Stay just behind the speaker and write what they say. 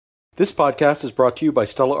This podcast is brought to you by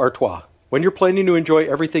Stella Artois. When you're planning to enjoy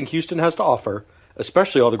everything Houston has to offer,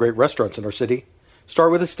 especially all the great restaurants in our city,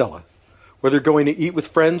 start with Estella. Whether going to eat with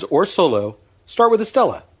friends or solo, start with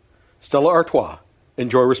Estella. Stella Artois.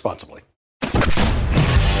 Enjoy responsibly.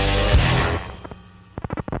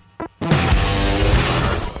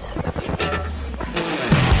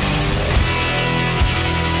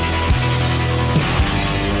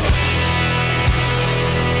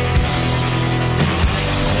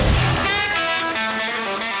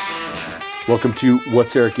 Welcome to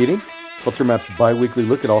What's Eric Eating, Culture Map's bi-weekly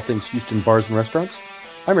look at all things Houston bars and restaurants.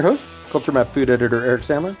 I'm your host, Culture Map food editor Eric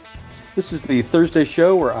Sandler. This is the Thursday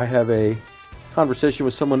show where I have a conversation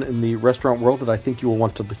with someone in the restaurant world that I think you will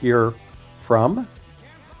want to hear from.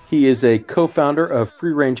 He is a co-founder of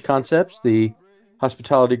Free Range Concepts, the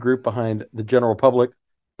hospitality group behind the General Public,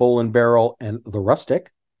 Bowl and Barrel, and The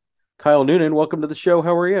Rustic. Kyle Noonan, welcome to the show.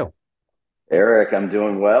 How are you? Eric, I'm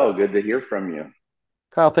doing well. Good to hear from you.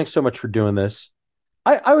 Kyle, thanks so much for doing this.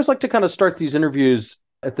 I always like to kind of start these interviews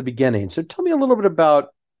at the beginning. So tell me a little bit about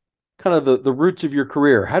kind of the roots of your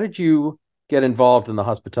career. How did you get involved in the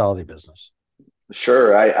hospitality business?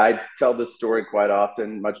 Sure. I tell this story quite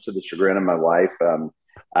often, much to the chagrin of my wife.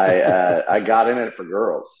 I got in it for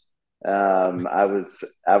girls. I was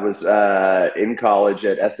in college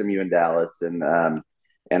at SMU in Dallas, and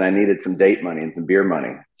I needed some date money and some beer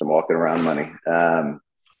money, some walking around money.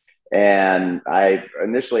 And I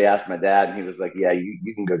initially asked my dad, and he was like, "Yeah,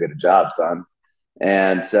 you can go get a job, son."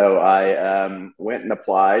 And so I went and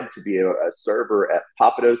applied to be a server at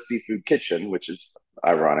Papado's Seafood Kitchen, which is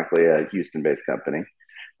ironically a Houston-based company.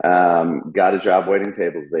 Got a job waiting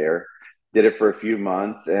tables there. Did it for a few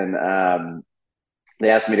months, and they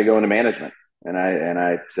asked me to go into management. And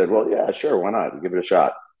I said, "Well, yeah, sure, why not? Give it a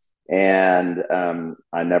shot." And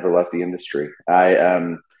I never left the industry.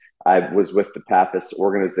 I was with the Pappas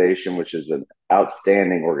organization, which is an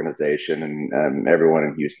outstanding organization, and everyone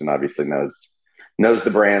in Houston obviously knows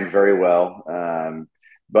the brands very well.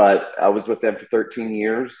 But I was with them for 13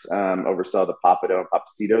 years, oversaw the Papado and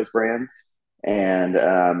Pappasito's brands, and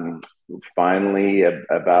finally,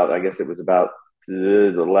 I guess it was about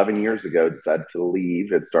 11 years ago, decided to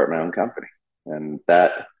leave and start my own company, and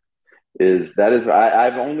I've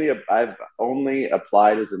only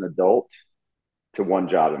applied as an adult to one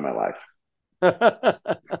job in my life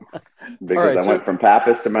because I went from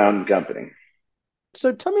Pappas to my own company.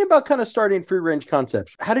 So tell me about kind of starting Free Range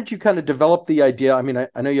Concepts. How did you kind of develop the idea? I mean,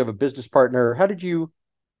 I know you have a business partner. How did you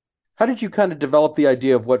kind of develop the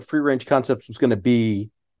idea of what Free Range Concepts was going to be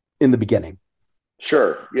in the beginning?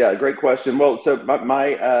 Sure. Yeah, great question. Well, so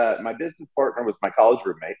my business partner was my college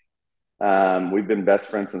roommate. We've been best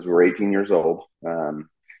friends since we were 18 years old.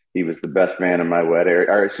 He was the best man in my wedding,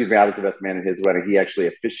 or excuse me, I was the best man in his wedding. He actually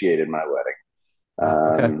officiated my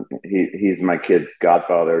wedding. He's my kid's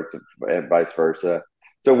godfather, and vice versa.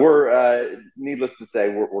 So we're, needless to say,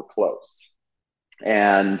 we're close.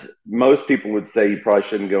 And most people would say you probably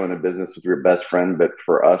shouldn't go into business with your best friend, but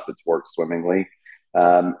for us, it's worked swimmingly.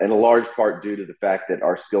 And a large part due to the fact that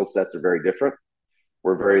our skill sets are very different.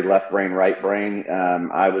 We're very left brain, right brain.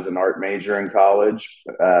 I was an art major in college,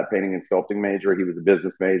 painting and sculpting major. He was a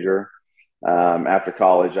business major. After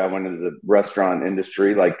college, I went into the restaurant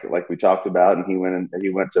industry, like we talked about, and he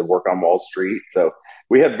went to work on Wall Street. So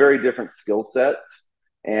we have very different skill sets.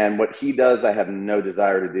 And what he does, I have no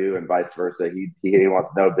desire to do, and vice versa. He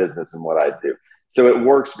wants no business in what I do. So it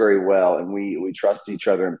works very well, and we trust each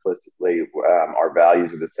other implicitly. Our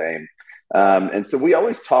values are the same. And so we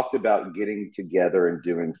always talked about getting together and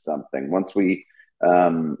doing something. Once we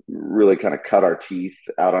really kind of cut our teeth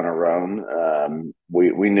out on our own,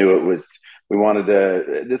 we knew we wanted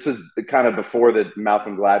to, this was kind of before the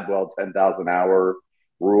Malcolm Gladwell 10,000 hour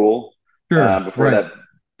rule. Sure, before right. that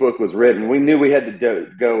book was written, we knew we had to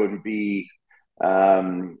go and be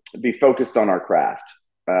focused on our craft,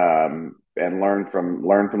 and learn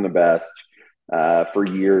from the best, for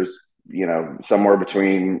years. Somewhere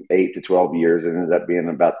between 8 to 12 years. It ended up being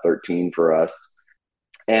about 13 for us.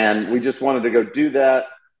 And we just wanted to go do that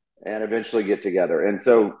and eventually get together. And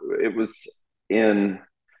so it was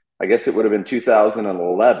I guess it would have been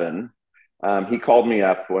 2011. He called me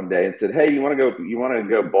up one day and said, "Hey, you want to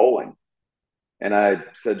go bowling?" And I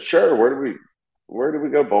said, "Sure. Where do we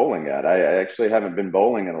go bowling at? I actually haven't been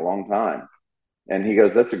bowling in a long time." And he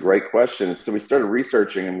goes, "That's a great question." So we started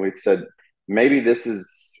researching, and we said, maybe this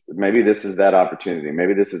is that opportunity.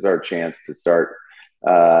 Maybe this is our chance to start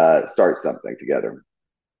something together.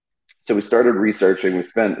 So we started researching.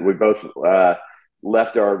 We both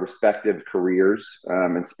left our respective careers,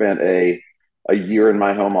 and spent a year in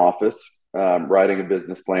my home office, writing a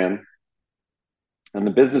business plan. And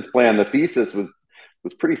the business plan, the thesis was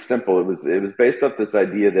pretty simple. It was based off this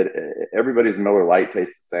idea that everybody's Miller Lite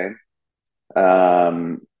tastes the same.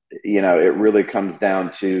 It really comes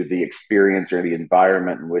down to the experience or the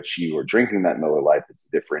environment in which you are drinking that Miller Lite that's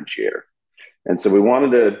the differentiator. And so we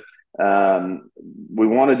wanted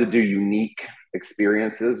to do unique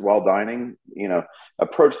experiences while dining.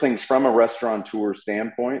 Approach things from a restaurateur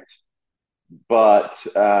standpoint, but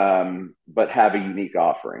have a unique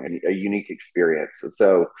offering, a unique experience.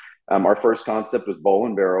 So our first concept was Bowl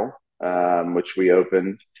and Barrel, which we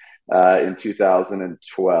opened in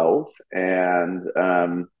 2012, and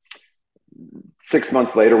 6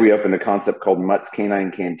 months later, we opened a concept called Mutt's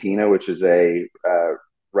Canine Cantina, which is a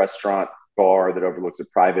restaurant bar that overlooks a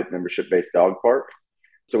private membership-based dog park.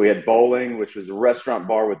 So we had bowling, which was a restaurant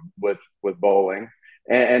bar with bowling,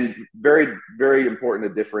 and very very important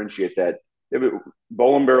to differentiate that.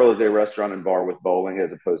 Bowl and Barrel is a restaurant and bar with bowling,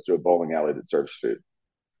 as opposed to a bowling alley that serves food.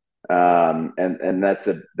 And that's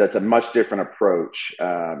a much different approach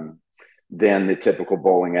than the typical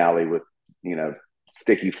bowling alley with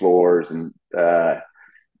sticky floors and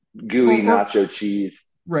gooey nacho cheese.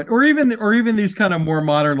 Right. Or even these kind of more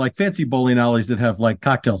modern, like fancy bowling alleys that have like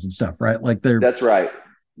cocktails and stuff, right? Like they're That's right.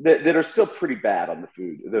 That are still pretty bad on the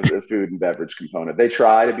food and beverage component. They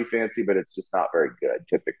try to be fancy, but it's just not very good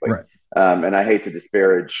typically. right. And I hate to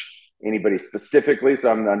disparage anybody specifically, so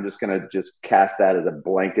I'm just going to just cast that as a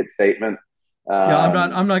blanket statement. Yeah,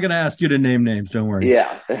 I'm not going to ask you to name names. Don't worry.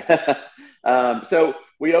 Yeah. So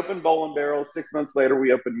we opened Bowl and Barrel. 6 months later,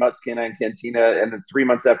 we opened Mutt's Canine Cantina, and then 3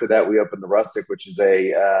 months after that, we opened the Rustic, which is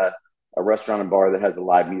a restaurant and bar that has a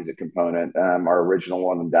live music component. Our original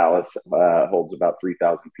one in Dallas holds about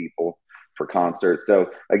 3,000 people for concerts.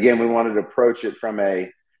 So again, we wanted to approach it from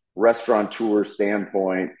a restaurateur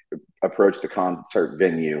standpoint, approach the concert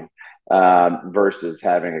venue versus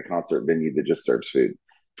having a concert venue that just serves food.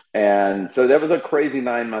 And so that was a crazy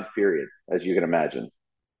 9 month period, as you can imagine.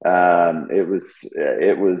 It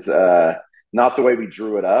was not the way we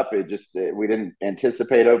drew it up. We didn't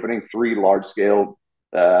anticipate opening three large scale,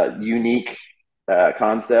 unique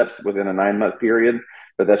concepts within a 9 month period,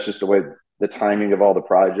 but that's just the way the timing of all the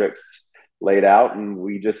projects laid out, and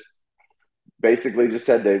we just basically just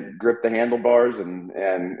had to grip the handlebars and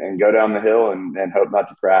go down the hill and hope not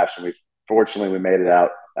to crash. And we made it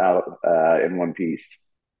out in one piece.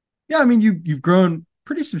 Yeah, I mean you've grown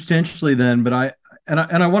pretty substantially then, but I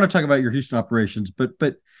want to talk about your Houston operations,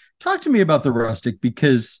 but talk to me about the Rustic,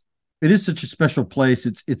 because it is such a special place.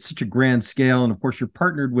 It's such a grand scale, and of course you're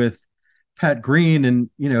partnered with Pat Green, and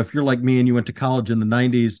if you're like me and you went to college in the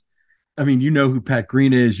 '90s, I mean who Pat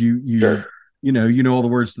Green is. Sure. You know all the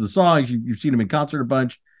words to the songs. You've seen him in concert a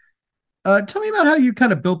bunch. Tell me about how you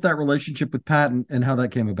kind of built that relationship with Pat and how that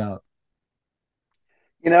came about.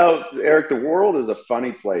 Eric, the world is a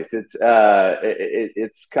funny place. It's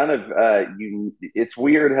kind of it's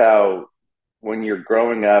weird how when you're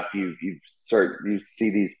growing up, you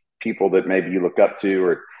see these people that maybe you look up to,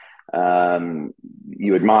 or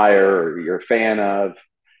you admire, or you're a fan of,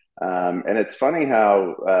 and it's funny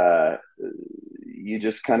how you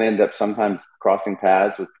just kind of end up sometimes crossing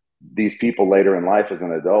paths with these people later in life as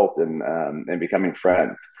an adult, and becoming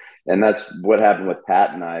friends. And that's what happened with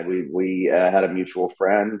Pat and I. We had a mutual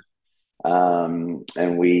friend,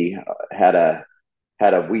 and we had a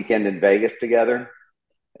weekend in Vegas together,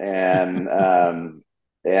 and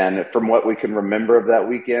and from what we can remember of that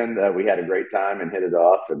weekend, we had a great time and hit it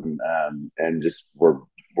off, and just we're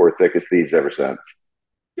thick as thieves ever since.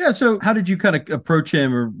 Yeah. So how did you kind of approach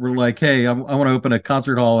him, or were like, hey, I want to open a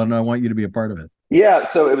concert hall and I want you to be a part of it? Yeah,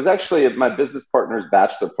 so it was actually my business partner's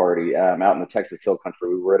bachelor party out in the Texas Hill Country.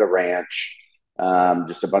 We were at a ranch,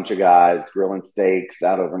 just a bunch of guys grilling steaks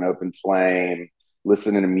out over an open flame,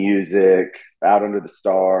 listening to music out under the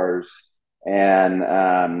stars, and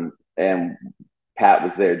Pat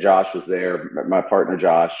was there, Josh was there, my partner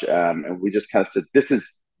Josh, and we just kind of said, this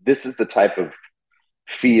is the type of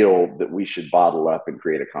feel that we should bottle up and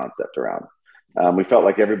create a concept around. We felt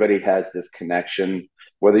like everybody has this connection,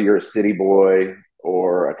 whether you're a city boy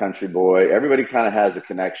or a country boy. Everybody kind of has a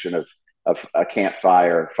connection of a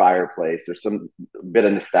campfire, fireplace. There's some bit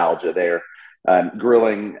of nostalgia there.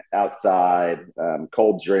 Grilling outside,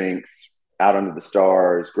 cold drinks, out under the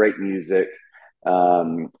stars, great music,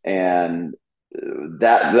 and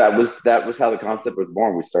that was how the concept was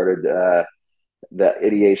born. We started the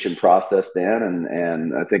ideation process then,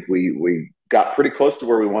 and I think we got pretty close to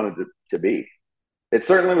where we wanted to be. It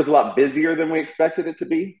certainly was a lot busier than we expected it to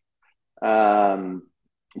be,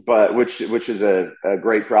 but which is a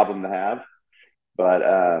great problem to have. But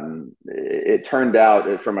it turned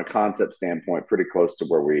out from a concept standpoint pretty close to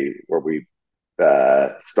where we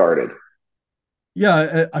started.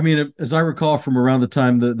 Yeah, I mean, as I recall from around the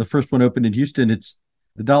time the first one opened in Houston, it's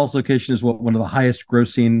the Dallas location is one of the highest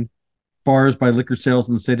grossing bars by liquor sales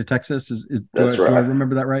in the state of Texas. Is That's do I right.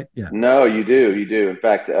 remember that right? Yeah. No, you do. In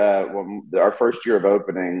fact, our first year of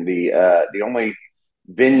opening, the only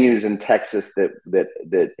venues in Texas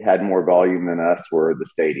that had more volume than us were the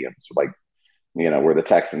stadiums, like where the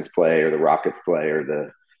Texans play or the Rockets play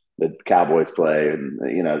or the Cowboys play,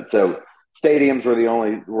 and so stadiums were the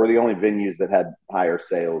only venues that had higher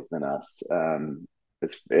sales than us,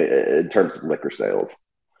 in terms of liquor sales.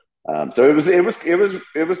 So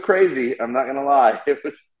it was crazy. I'm not gonna lie.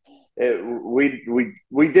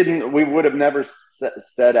 We would have never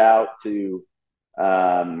set out to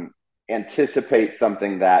um, anticipate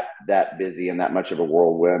something that busy and that much of a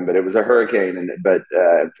whirlwind, but it was a hurricane, but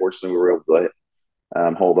unfortunately we were able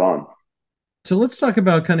to hold on. So let's talk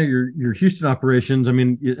about kind of your Houston operations. I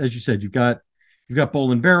mean, as you said, you've got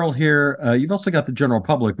Bowl and Barrel here. You've also got the general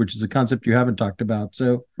public, which is a concept you haven't talked about.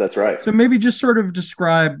 That's right. So maybe just sort of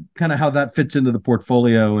describe kind of how that fits into the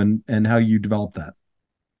portfolio and how you develop that.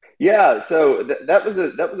 Yeah, so that was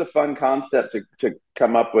a fun concept to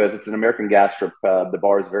come up with. It's an American gastropub. The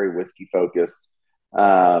bar is very whiskey focused,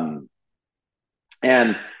 um,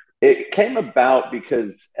 and it came about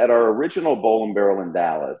because at our original Bowl and Barrel in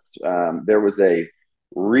Dallas, there was a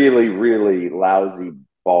really lousy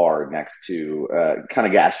bar next to kind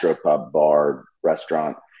of gastropub bar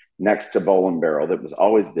restaurant next to Bowl and Barrel that was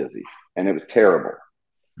always busy, and it was terrible.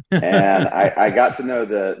 And I got to know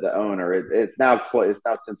the owner. It's now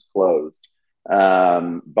since closed,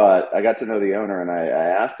 but I got to know the owner, and I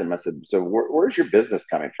asked him. I said, "So where's your business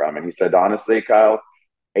coming from?" And he said, "Honestly, Kyle,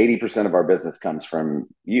 80% of our business comes from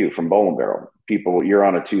from Bowl and Barrel. People, you're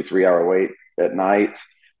on a 2 3 hour wait at night.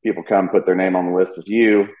 People come, put their name on the list with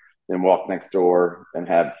you, then walk next door and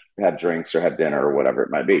have drinks or have dinner or whatever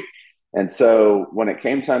it might be." And so when it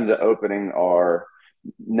came time to opening our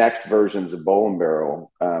next versions of Bowl and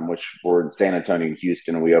Barrel, which were in San Antonio and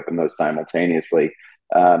Houston, and we opened those simultaneously.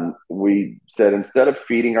 We said, instead of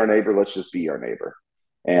feeding our neighbor, let's just be our neighbor,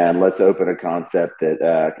 and let's open a concept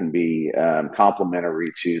that can be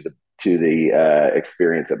complementary to the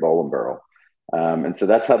experience at Bowl and Barrel. And so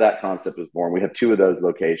that's how that concept was born. We have two of those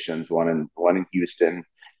locations, one in Houston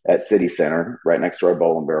at City Center, right next to our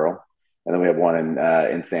Bowl and Barrel, and then we have one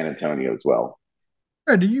in San Antonio as well.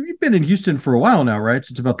 Right, you've been in Houston for a while now, right?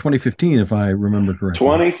 Since about 2015, if I remember correctly.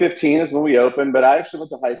 2015 is when we opened, but I actually went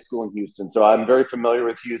to high school in Houston, so I'm very familiar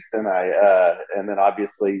with Houston. And then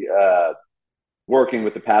obviously working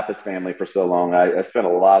with the Pappas family for so long, I spent a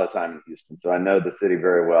lot of time in Houston, so I know the city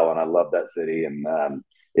very well, and I love that city. And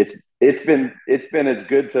it's been as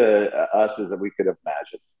good to us as we could have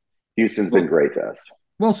imagined. Houston's been Well, great to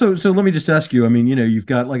us. so let me just ask you. I mean, you've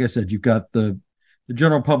got, like I said, you've got the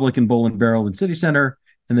general public in Bowl and Barrel and City Center,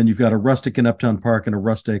 and then you've got a rustic in Uptown Park and a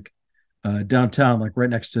rustic downtown, like right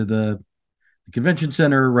next to the convention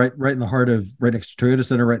center, right in the heart of right next to Toyota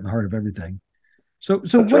Center, right in the heart of everything. So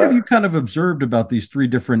That's what have right. you kind of observed about these three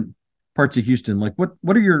different parts of Houston? Like what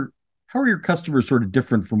are your how are your customers sort of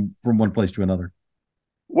different from one place to another?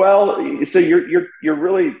 Well, so you're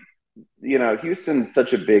really, Houston's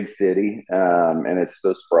such a big city, and it's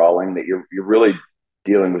so sprawling that you're really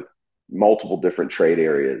dealing with multiple different trade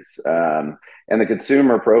areas, and the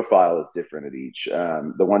consumer profile is different at each.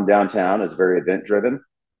 The one downtown is very event driven,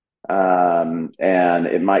 and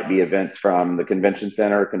it might be events from the convention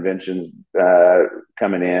center, conventions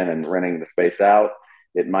coming in and renting the space out.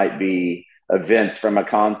 It might be events from a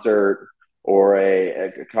concert or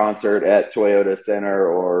a concert at Toyota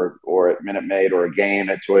Center or at Minute Maid, or a game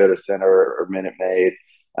at Toyota Center or Minute Maid.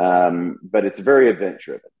 But it's very event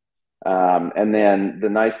driven. And then the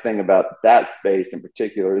nice thing about that space in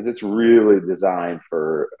particular is it's really designed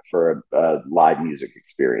for a live music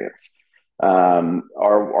experience.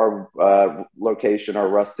 Our location, our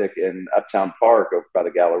rustic in Uptown Park over by the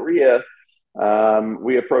Galleria,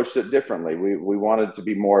 we approached it differently. We wanted to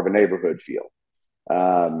be more of a neighborhood feel.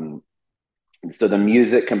 Um, so the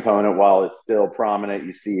music component, while it's still prominent,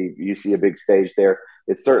 you see a big stage there.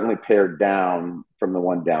 It's certainly pared down from the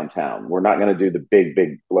one downtown. We're not going to do the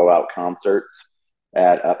big blowout concerts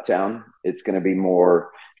at Uptown. It's going to be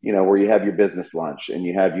more, where you have your business lunch and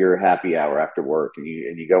you have your happy hour after work, and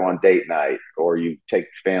you go on date night, or you take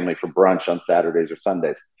family for brunch on Saturdays or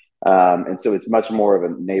Sundays. And so it's much more of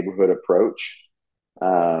a neighborhood approach.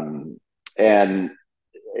 And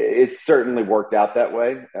it's certainly worked out that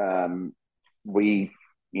way. We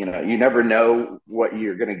you never know what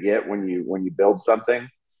you're going to get when you build something,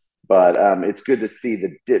 but it's good to see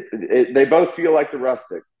they both feel like the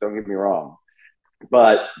rustic, don't get me wrong,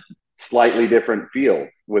 but slightly different feel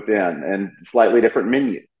within and slightly different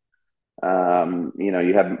menu.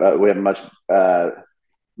 You have we have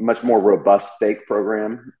much more robust steak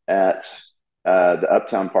program at the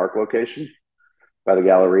Uptown Park location by the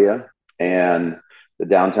Galleria, and the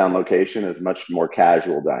downtown location is much more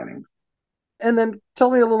casual dining. And then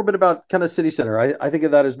tell me a little bit about kind of city center. I think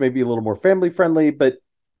of that as maybe a little more family friendly, but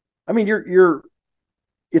I mean, you're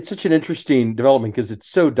it's such an interesting development because it's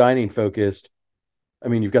so dining focused. I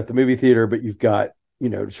mean, you've got the movie theater, but you've got,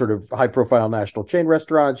 sort of high profile national chain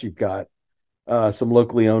restaurants. You've got some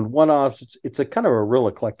locally owned one offs. It's a kind of a real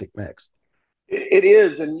eclectic mix. It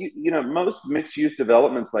is, and most mixed use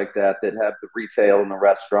developments like that have the retail and the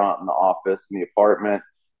restaurant and the office and the apartment.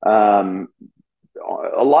 Um,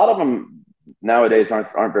 a lot of them nowadays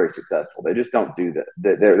aren't very successful. They just don't do that.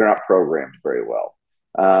 They're not programmed very well.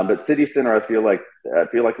 But City Center, I feel like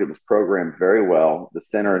it was programmed very well. The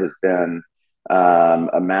center has been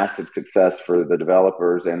a massive success for the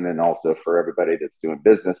developers, and then also for everybody that's doing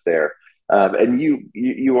business there. And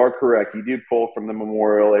you are correct. You do pull from the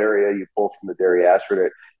Memorial area. You pull from the Dairy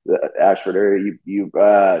Ashford, the Ashford area.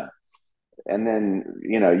 And then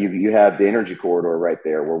you have the energy corridor right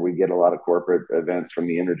there, where we get a lot of corporate events from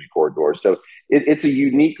the energy corridor. So it's a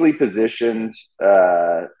uniquely positioned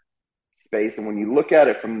space. And when you look at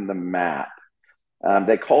it from the map,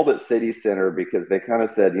 they called it City Center because they kind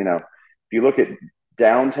of said, if you look at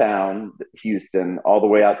downtown Houston all the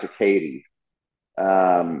way out to Katy,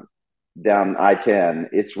 down I-10,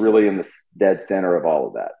 it's really in the dead center of all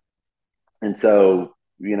of that. And so,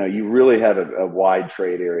 you really have a wide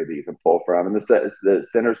trade area that you can pull from. And the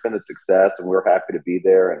center's been a success, and we're happy to be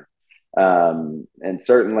there. And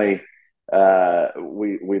certainly,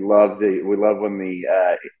 we love when the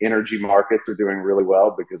energy markets are doing really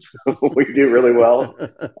well, because we do really well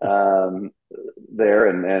there.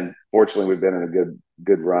 And fortunately, we've been in a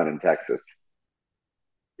good run in Texas.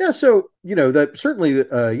 Yeah, so that certainly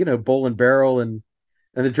Bowl and Barrel and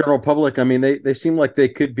the general public. I mean, they seem like they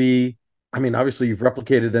could be. I mean, obviously you've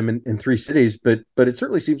replicated them in three cities, but it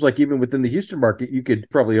certainly seems like even within the Houston market, you could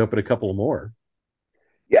probably open a couple more.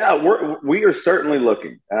 Yeah, we are certainly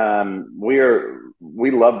looking.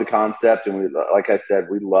 We love the concept, and like I said,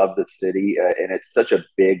 we love the city, and it's such a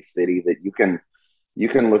big city that you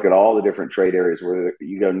can look at all the different trade areas, where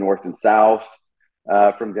you go north and south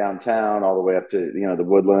from downtown all the way up to the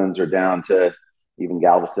Woodlands, or down to even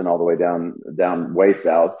Galveston, all the way down way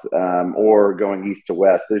south, or going east to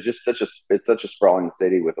west. There's just it's such a sprawling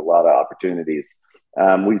city with a lot of opportunities.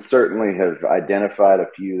 We certainly have identified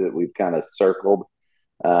a few that we've kind of circled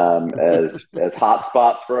as hot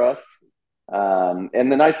spots for us.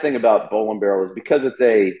 And the nice thing about Bowl and Barrel is, because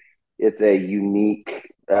it's a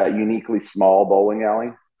uniquely small bowling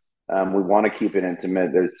alley. We want to keep it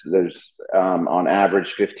intimate. There's on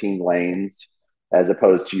average 15 lanes, as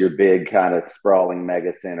opposed to your big kind of sprawling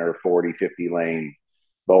mega center 40, 50 lane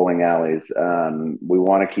bowling alleys. We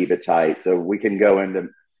want to keep it tight, so we can go into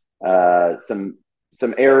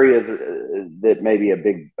some areas that maybe a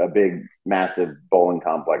big massive bowling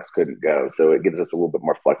complex couldn't go. So it gives us a little bit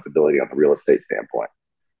more flexibility on the real estate standpoint.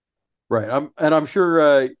 Right. I'm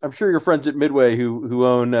sure your friends at Midway who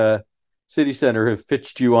own City Center have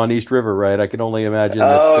pitched you on East River, right? I can only imagine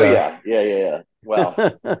that. Oh yeah. Well,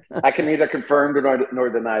 I can neither confirm nor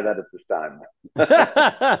deny that at this time.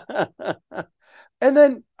 And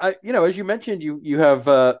then as you mentioned, you have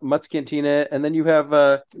Mutt's Cantina, and then you have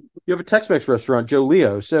a Tex-Mex restaurant, Joe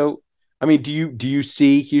Leo. So, I mean, do you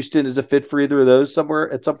see Houston as a fit for either of those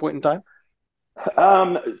somewhere at some point in time?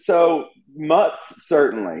 So Mutt's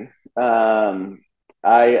certainly.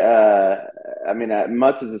 I mean,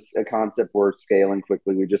 Mutt's is a concept we're scaling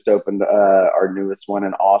quickly. We just opened our newest one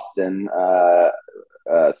in Austin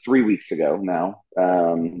 3 weeks ago now,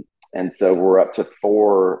 and so we're up to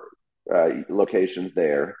four locations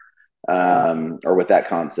there, or with that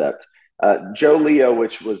concept. Joe Leo,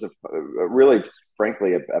 which was really just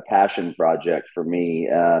frankly a passion project for me.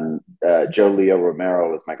 Joe Leo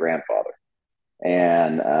Romero was my grandfather,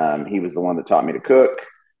 and he was the one that taught me to cook.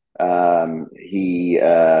 He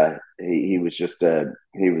was just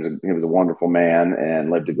he was a wonderful man and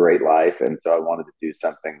lived a great life, and so I wanted to do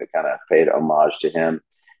something that kind of paid homage to him.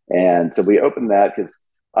 And so we opened that because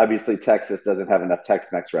obviously Texas doesn't have enough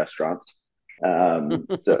Tex-Mex restaurants.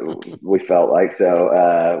 So we felt like,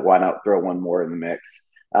 why not throw one more in the mix?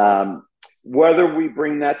 Whether we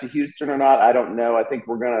bring that to Houston or not, I don't know. I think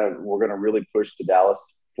we're gonna really push the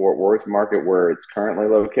Dallas Fort Worth market, where it's currently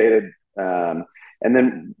located. And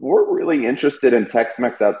then we're really interested in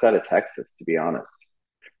Tex-Mex outside of Texas, to be honest.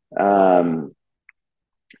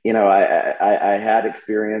 I had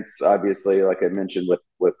experience, obviously, like I mentioned,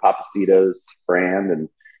 with Papacito's brand,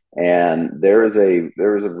 and there is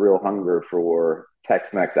a real hunger for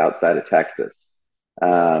Tex-Mex outside of Texas.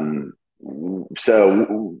 Um,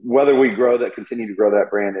 so whether we continue to grow that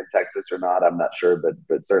brand in Texas or not, I'm not sure,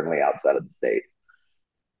 but certainly outside of the state.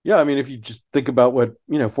 Yeah, I mean, if you just think about what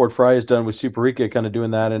Fort Fry has done with Super Rica, kind of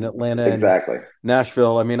doing that in Atlanta and Exactly.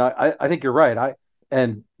 Nashville. I mean, I think you're right.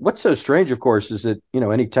 And what's so strange, of course, is that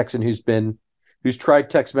any Texan who's tried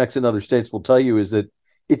Tex-Mex in other states will tell you is that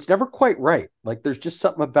it's never quite right. Like Sure. there's just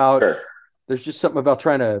something about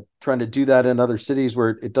trying to do that in other cities where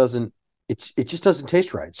it just doesn't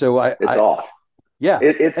taste right. So It's off. yeah,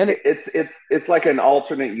 It's and it's like an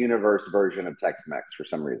alternate universe version of Tex-Mex for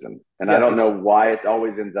some reason, and I yeah, don't know why it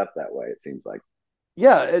always ends up that way. It seems like.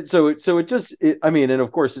 so it just I mean, and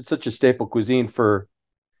of course it's such a staple cuisine for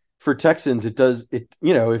Texans. It does it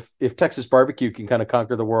if Texas barbecue can kind of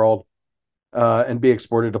conquer the world and be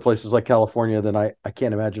exported to places like California, then I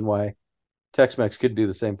can't imagine why Tex-Mex could do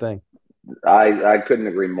the same thing. I couldn't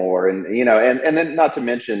agree more, and then not to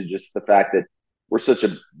mention just the fact that we're such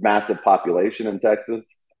a massive population in Texas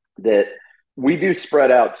that we do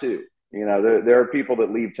spread out too. There are people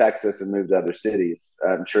that leave Texas and move to other cities.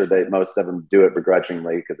 I'm sure most of them do it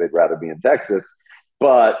begrudgingly because they'd rather be in Texas.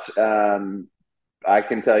 But I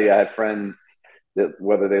can tell you, I have friends that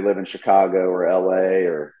whether they live in Chicago or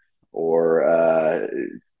LA or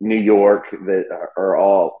New York that are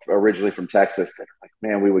all originally from Texas. That are like,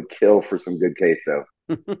 man, we would kill for some good queso.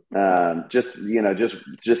 Just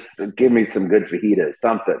give me some good fajita,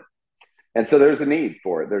 something. And so there's a need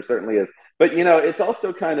for it. There certainly is. But it's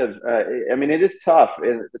also kind of. I mean, it is tough.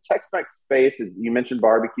 And the Tex-Mex space, as you mentioned,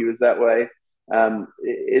 barbecue is that way.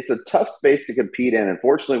 It's a tough space to compete in.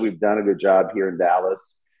 Unfortunately, we've done a good job here in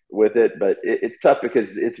Dallas with it, but it's tough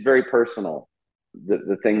because it's very personal.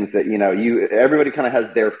 The things that everybody kind of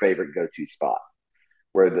has their favorite go-to spot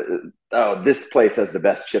where this place has the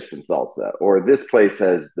best chips and salsa, or this place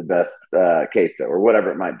has the best queso, or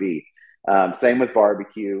whatever it might be. Same with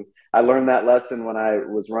barbecue. I learned that lesson when I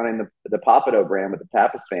was running the Papado brand with the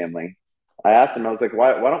Pappas family. I asked them, I was like,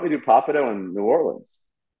 why don't we do Papado in New Orleans?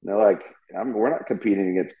 And they're like, we're not competing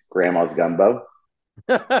against grandma's gumbo.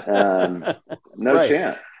 Um, no Right,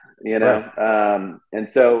 chance, right. and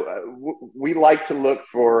so we like to look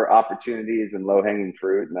for opportunities and low hanging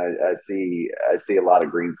fruit, and I see a lot of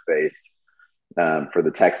green space for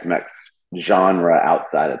the Tex-Mex genre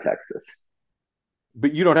outside of Texas.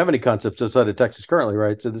 But you don't have any concepts outside of Texas currently,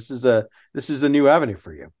 right? So this is a new avenue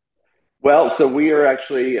for you. Well, so we are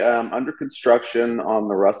actually under construction on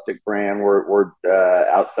the Rustic brand. We're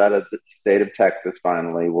outside of the state of Texas.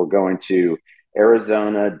 Finally, we're going to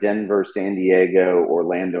Arizona, Denver, San Diego,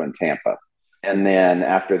 Orlando, and Tampa. And then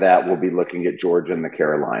after that, we'll be looking at Georgia and the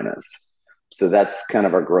Carolinas. So that's kind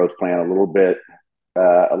of our growth plan. A little bit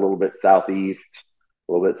southeast,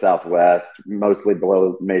 a little bit southwest, mostly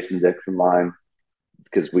below Mason-Dixon line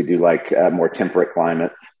because we do like more temperate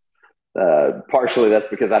climates. Partially that's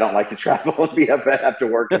because I don't like to travel and be up have to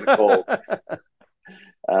work in the cold.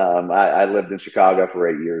 I lived in Chicago for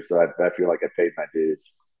 8 years, so I feel like I paid my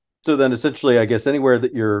dues. So then essentially, I guess anywhere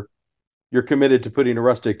that you're committed to putting a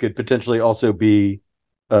rustic could potentially also be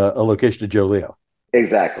a location of Joe Leo.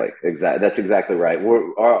 Exactly. That's exactly right.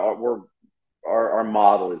 Our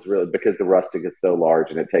model is really because the rustic is so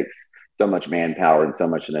large and it takes so much manpower and so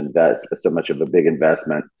much of a big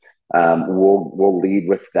investment. We'll lead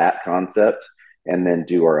with that concept and then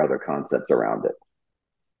do our other concepts around it.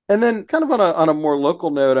 And then kind of on a more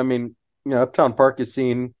local note, I mean, Uptown Park has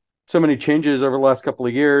seen so many changes over the last couple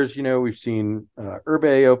of years. We've seen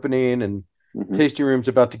Herbe opening and Mm-hmm. tasting rooms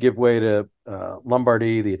about to give way to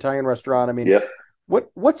Lombardi, the Italian restaurant. I mean, Yep.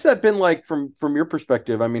 what's that been like from your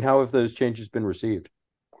perspective? I mean, how have those changes been received?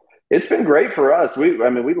 It's been great for us. I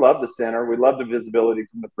mean, we love the center. We love the visibility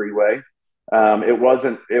from the freeway. It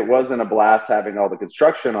wasn't a blast having all the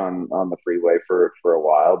construction on the freeway for a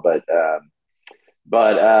while, but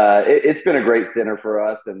it's been a great center for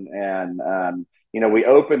us. And we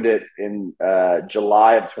opened it in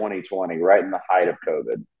July of 2020, right in the height of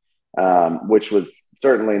COVID, which was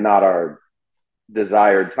certainly not our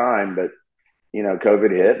desired time, but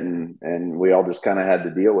COVID hit and we all just kind of had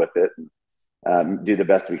to deal with it. Do the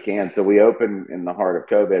best we can. So we opened in the heart of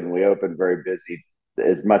COVID, and we opened very busy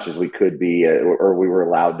as much as we could be, or we were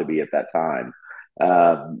allowed to be at that time.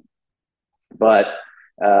 Um, but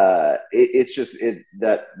it's just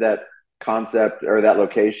that concept or that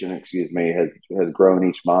location, excuse me, has grown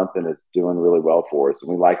each month and it's doing really well for us. And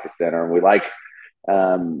we like the center, and we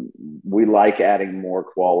like adding more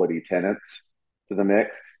quality tenants to the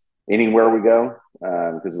mix. anywhere we go,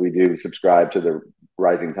 because we do subscribe to the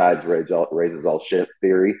rising tides raises all ship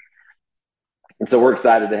theory. And so we're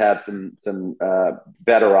excited to have some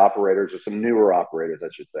better operators, or some newer operators, I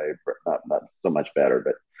should say, not so much better,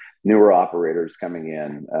 but newer operators coming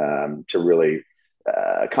in to really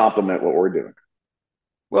complement what we're doing.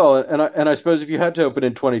 Well, and I suppose if you had to open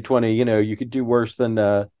in 2020, you could do worse than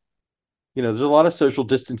there's a lot of social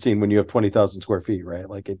distancing when you have 20,000 square feet, right?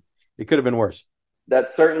 Like it could have been worse.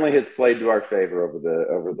 That certainly has played to our favor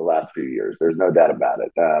over the last few years. There's no doubt about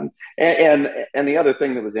it. And the other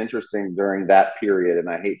thing that was interesting during that period, and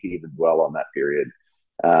I hate to even dwell on that period,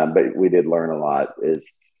 but we did learn a lot, is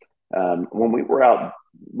when we were out,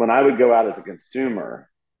 when I would go out as a consumer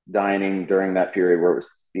dining during that period where it was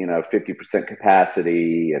 50%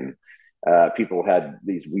 capacity, and people had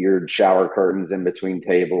these weird shower curtains in between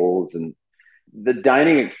tables, and the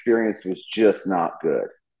dining experience was just not good.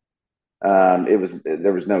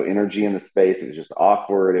 There was no energy in the space. It was just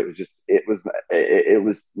awkward. It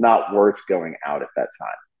was not worth going out at that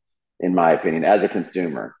time, in my opinion, as a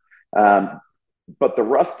consumer. Um, but the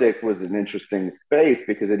Rustic was an interesting space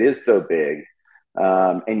because it is so big,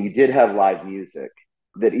 and you did have live music.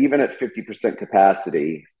 That even at 50%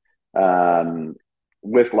 capacity, um,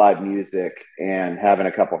 with live music and having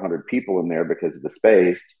a couple hundred people in there because of the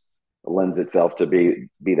space, lends itself to be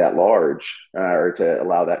that large, or to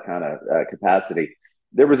allow that kind of capacity.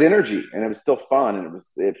 There was energy, and it was still fun, and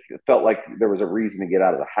it felt like there was a reason to get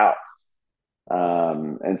out of the house.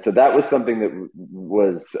 And so that was something that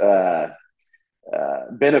was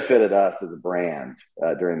benefited us as a brand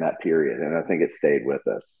during that period, and I think it stayed with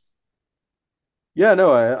us. Yeah,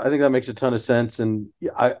 no, I think that makes a ton of sense. And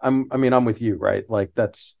yeah, I'm with you, right? Like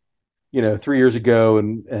that's, 3 years ago,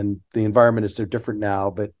 and the environment is so different now.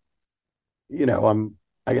 But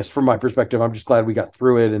I guess from my perspective, I'm just glad we got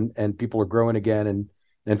through it, and people are growing again,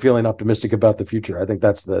 and feeling optimistic about the future. I think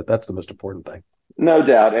that's the most important thing. No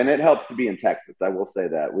doubt, and it helps to be in Texas. I will say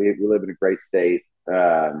that we live in a great state,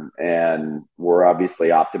 and we're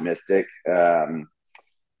obviously optimistic, as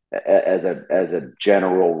a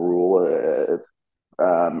general rule.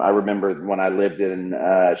 I remember when I lived in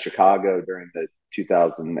Chicago during the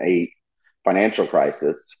 2008 financial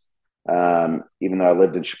crisis. Even though I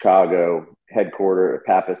lived in Chicago,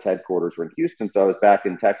 Pappas headquarters were in Houston, so I was back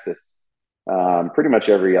in Texas pretty much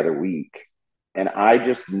every other week, and I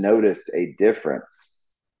just noticed a difference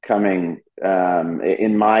coming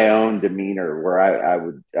in my own demeanor, where I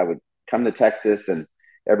would come to Texas, and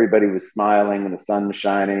everybody was smiling, and the sun was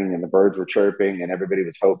shining, and the birds were chirping, and everybody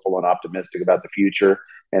was hopeful and optimistic about the future.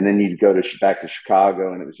 And then you'd go back to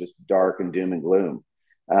Chicago, and it was just dark and doom and gloom.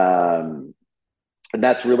 Um, and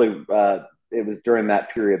that's really it was during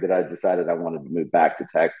that period that I decided I wanted to move back to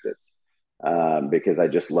Texas, because I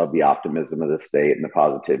just love the optimism of the state and the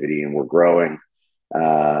positivity, and we're growing,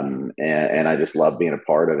 and I just love being a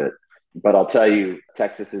part of it. But I'll tell you,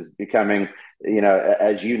 Texas is becoming,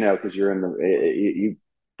 as you know, because you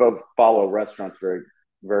both follow restaurants very,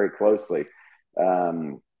 very closely.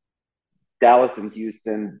 Um, Dallas and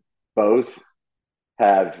Houston both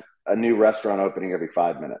have a new restaurant opening every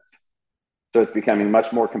 5 minutes. So it's becoming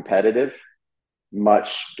much more competitive,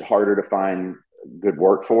 much harder to find good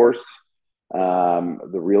workforce. The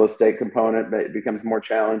real estate component becomes more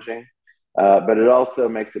challenging, but it also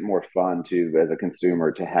makes it more fun to, as a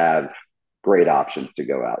consumer, to have great options to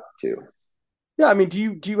go out to. Yeah, I mean, do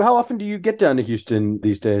you how often do you get down to Houston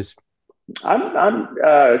these days? I'm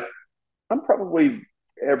probably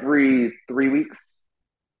every 3 weeks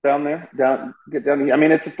down there. Get down. I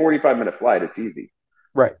mean, it's a 45-minute flight. It's easy.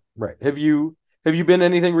 Right, right. Have you been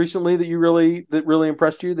anything recently that really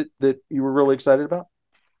impressed you, that you were really excited about?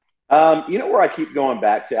 Where I keep going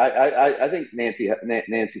back to, I think Nancy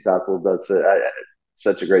Sassel does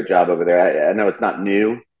such a great job over there. I know it's not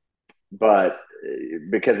new, but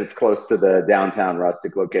because it's close to the downtown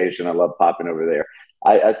Rustic location, I love popping over there.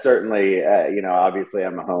 I certainly, obviously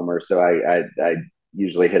I'm a homer, so I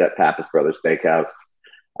usually hit up Pappas Brothers Steakhouse.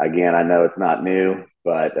 Again, I know it's not new,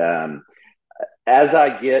 but as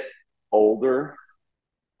I get older,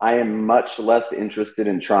 I am much less interested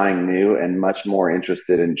in trying new and much more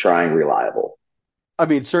interested in trying reliable. I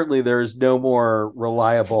mean, certainly there is no more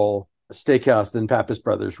reliable steakhouse than Pappas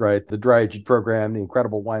Brothers, right? The dry aged program, the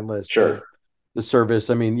incredible wine list, the Sure. the service.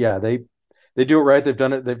 I mean, yeah, they do it right. They've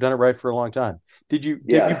done it right for a long time. Have you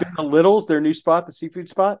Yeah. been to Little's, their new spot, the seafood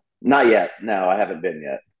spot? Not yet. No, I haven't been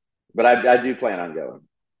yet, but I do plan on going.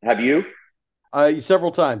 Have you?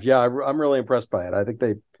 Several times. Yeah, I'm really impressed by it.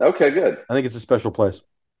 Okay, good. I think it's a special place.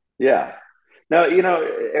 Yeah. No,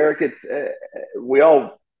 Eric, we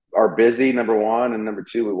all are busy, number one, and number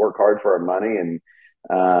two, we work hard for our money, and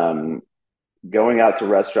Um, Going out to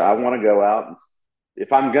restaurant, I want to go out. And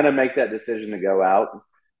if I'm going to make that decision to go out,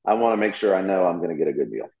 I want to make sure I know I'm going to get a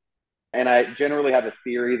good deal. And I generally have a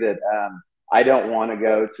theory that I don't want to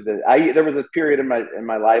go to the. There was a period in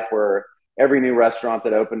my life where every new restaurant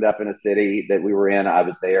that opened up in a city that we were in, I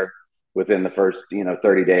was there within the first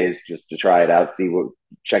 30 days just to try it out,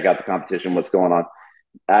 check out the competition, what's going on.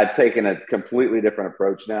 I've taken a completely different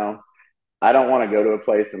approach now. I don't want to go to a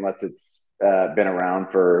place unless it's been around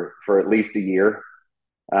for at least a year.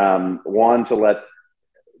 One, to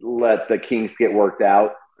let the kinks get worked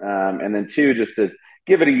out, and then two, just to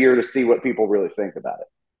give it a year to see what people really think about it.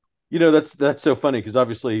 That's so funny because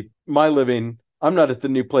obviously my living, I'm not at the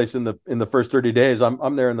new place in the first 30 days.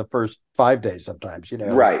 I'm there in the first 5 days sometimes,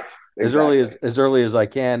 Right, exactly. as early as I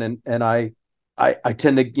can. And I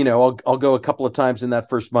tend to, I'll go a couple of times in that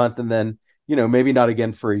first month and then, maybe not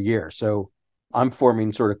again for a year. So I'm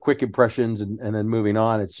forming sort of quick impressions and then moving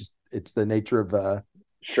on. It's the nature of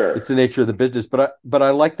Sure. it's the nature of the business. But I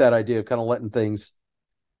like that idea of kind of letting things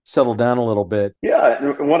settle down a little bit. Yeah,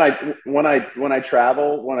 when I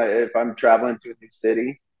travel, if I'm traveling to a new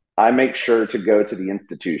city, I make sure to go to the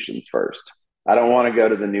institutions first. I don't want to go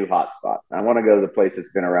to the new hotspot. I want to go to the place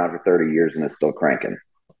that's been around for 30 years and is still cranking.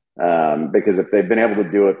 Because if they've been able to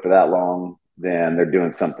do it for that long, then they're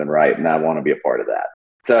doing something right, and I want to be a part of that.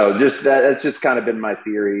 So just that's just kind of been my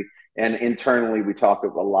theory. And internally, we talk a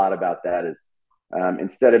lot about that. Is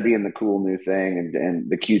instead of being the cool new thing and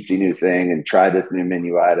the cutesy new thing, and try this new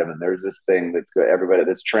menu item, and there's this thing that's good, everybody,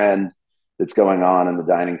 this trend that's going on in the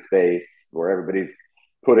dining space where everybody's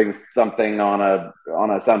putting something on a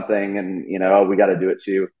something, and oh, we got to do it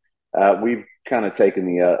too. We've kind of taken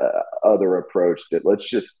the other approach that let's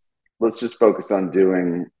just focus on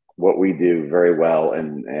doing what we do very well,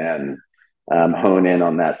 and hone in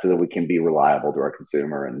on that so that we can be reliable to our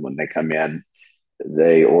consumer. And when they come in,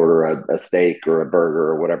 they order a steak or a burger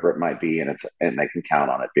or whatever it might be, and they can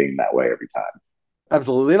count on it being that way every time.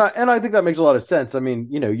 Absolutely. And I think that makes a lot of sense. I mean,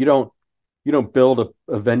 you don't build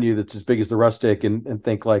a venue that's as big as the Rustic and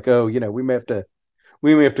think like, oh,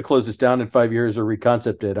 we may have to close this down in 5 years or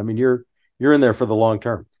reconcept it. I mean, you're in there for the long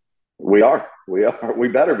term. We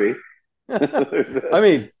better be. I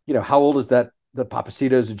mean, how old is that? The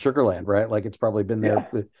Papacitos in Sugarland, right? Like it's probably been there.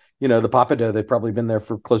 Yeah, The Papado, they've probably been there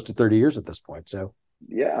for close to 30 years at this point. So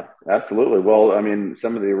yeah, absolutely. Well, I mean,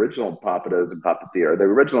 some of the original Papados and Papacito, the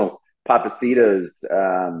original Papacitos,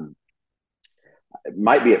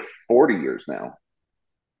 might be at 40 years now.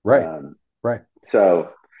 right, Um, right. so,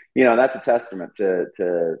 that's a testament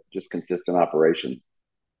to just consistent operation.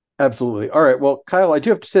 Absolutely. All right. Well, Kyle, I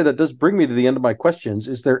do have to say that does bring me to the end of my questions.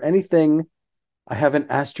 Is there anything I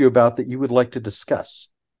haven't asked you about that you would like to discuss?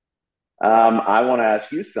 I want to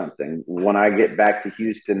ask you something when I get back to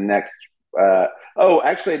Houston next. Uh, oh,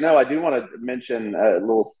 actually, no, I do want to mention a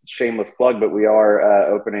little shameless plug, but we are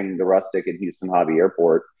opening the Rustic in Houston Hobby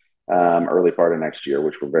Airport early part of next year,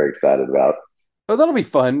 which we're very excited about. Oh, that'll be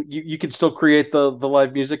fun. You can still create the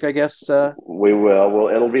live music, I guess. We will.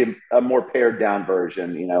 Well, it'll be a more pared down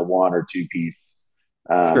version, one or two piece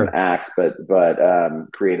Sure. acts, but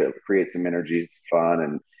create some energy, fun,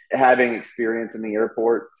 and having experience in the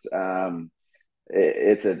airports.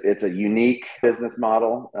 It's a unique business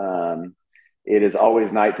model. It is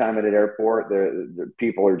always nighttime at an airport. The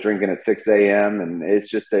people are drinking at 6 a.m. and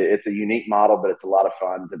it's a unique model, but it's a lot of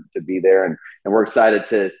fun to be there, and we're excited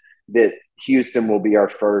that Houston will be our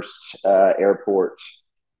first airport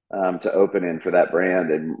to open in for that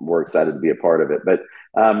brand, and we're excited to be a part of it. But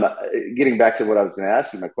getting back to what I was going to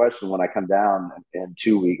ask you, my question: when I come down in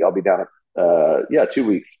 2 weeks, I'll be down at 2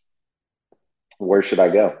 weeks. Where should I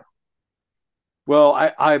go? Well,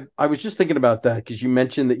 I was just thinking about that because you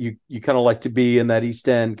mentioned that you kind of like to be in that East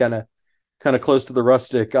End, kind of close to the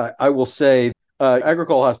Rustic. I will say,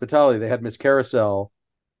 Agricole Hospitality, they had Miss Carousel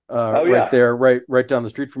Oh right yeah, there, right down the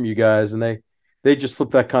street from you guys, and they just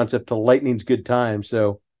flipped that concept to Lightning's Good Time.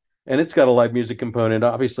 So, and it's got a live music component,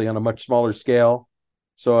 obviously on a much smaller scale.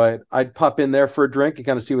 So I'd pop in there for a drink and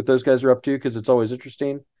kind of see what those guys are up to because it's always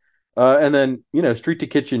interesting. And then Street to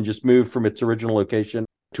Kitchen just moved from its original location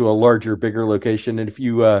to a larger, bigger location. And if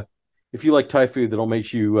you like Thai food that'll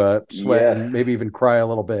make you sweat and yes. maybe even cry a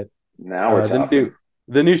little bit, Now we're uh, the talking. new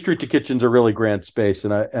the new Street to Kitchen's a really grand space,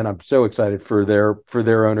 and I'm so excited for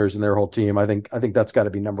their owners and their whole team. I think that's got to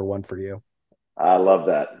be number one for you. I love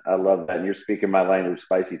that. I love that. And you're speaking my language,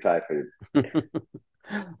 spicy Thai food.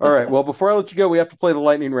 All right. Well, before I let you go, we have to play the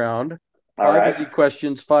lightning round. All Five right. easy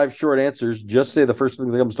questions, five short answers. Just say the first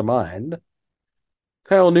thing that comes to mind.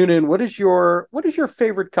 Kyle Noonan, what is your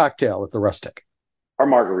favorite cocktail at the Rustic? Our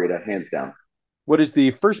margarita, hands down. What is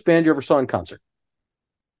the first band you ever saw in concert?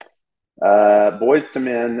 Boys to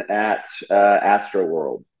Men at Astro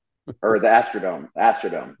World or the Astrodome.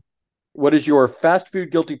 Astrodome. What is your fast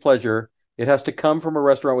food guilty pleasure? It has to come from a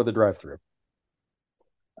restaurant with a drive-through.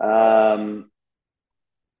 Um,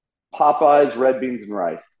 Popeyes, red beans and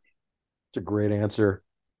rice. It's a great answer.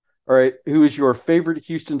 All right. Who is your favorite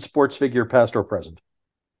Houston sports figure, past or present?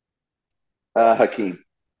 Hakeem.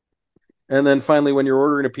 And then finally, when you're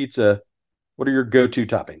ordering a pizza, what are your go-to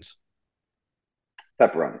toppings?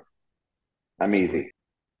 Pepperoni. I'm Absolutely. easy.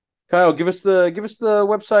 Kyle, give us the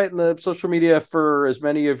website and the social media for as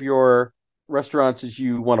many of your restaurants as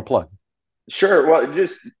you want to plug. Sure. Well,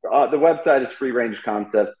 just the website is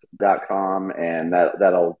freerangeconcepts.com, and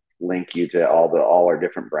that'll link you to all our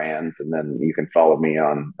different brands, and then you can follow me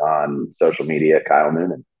on social media at Kyle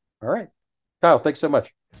Noonan. All right. Kyle, thanks so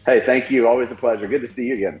much. Hey, thank you. Always a pleasure. Good to see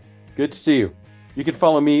you again. Good to see you. You can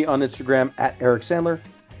follow me on Instagram at Eric Sandler.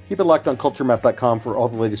 Keep it locked on culturemap.com for all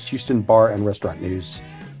the latest Houston bar and restaurant news.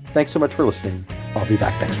 Thanks so much for listening. I'll be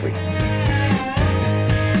back next week.